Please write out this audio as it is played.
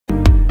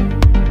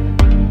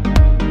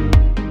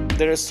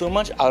There is so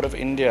much out of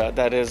India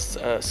that is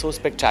so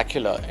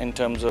spectacular in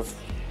terms of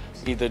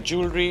either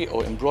jewelry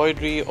or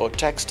embroidery or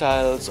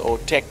textiles or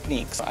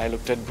techniques. I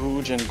looked at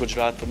Bhuj and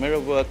Gujarat for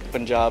mirror work,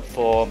 Punjab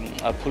for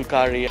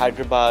Phulkari,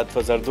 Hyderabad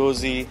for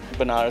Zardozi,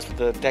 Banaras for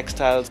the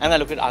textiles, and I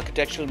looked at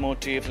architectural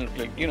motifs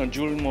and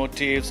jewel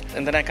motifs,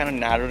 and then I kind of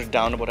narrowed it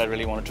down to what I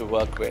really wanted to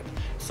work with.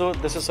 So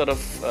this is sort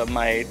of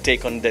my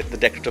take on the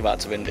decorative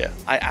arts of India.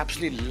 I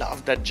absolutely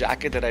loved that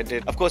jacket that I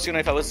did. Of course,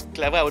 if I was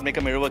clever, I would make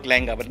a mirror work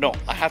lehenga, but no,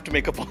 I have to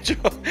make a poncho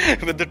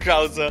with the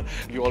trouser.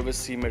 You always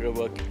see mirror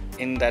work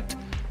in that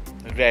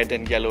red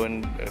and yellow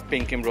and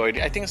pink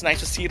embroidery. I think it's nice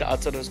to see it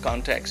outside of its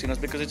context,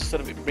 because it just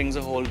it brings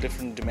a whole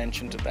different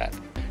dimension to that.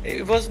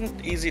 It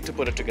wasn't easy to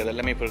put it together,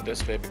 let me put it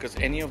this way, because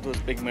any of those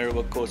big mirror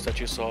work coats that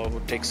you saw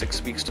would take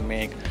 6 weeks to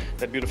make.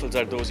 That beautiful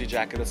Zardozi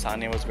jacket that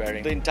Sania was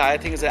wearing. The entire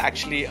thing is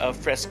actually a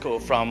fresco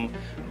from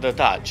the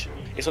Taj.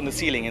 It's on the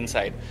ceiling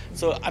inside.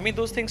 So,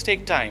 those things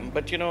take time,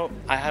 but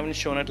I haven't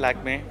shown at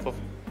Lakme for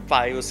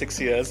 5 or 6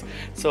 years,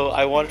 so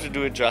I wanted to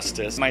do it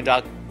justice. My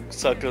dark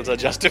circles are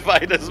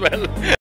justified as well.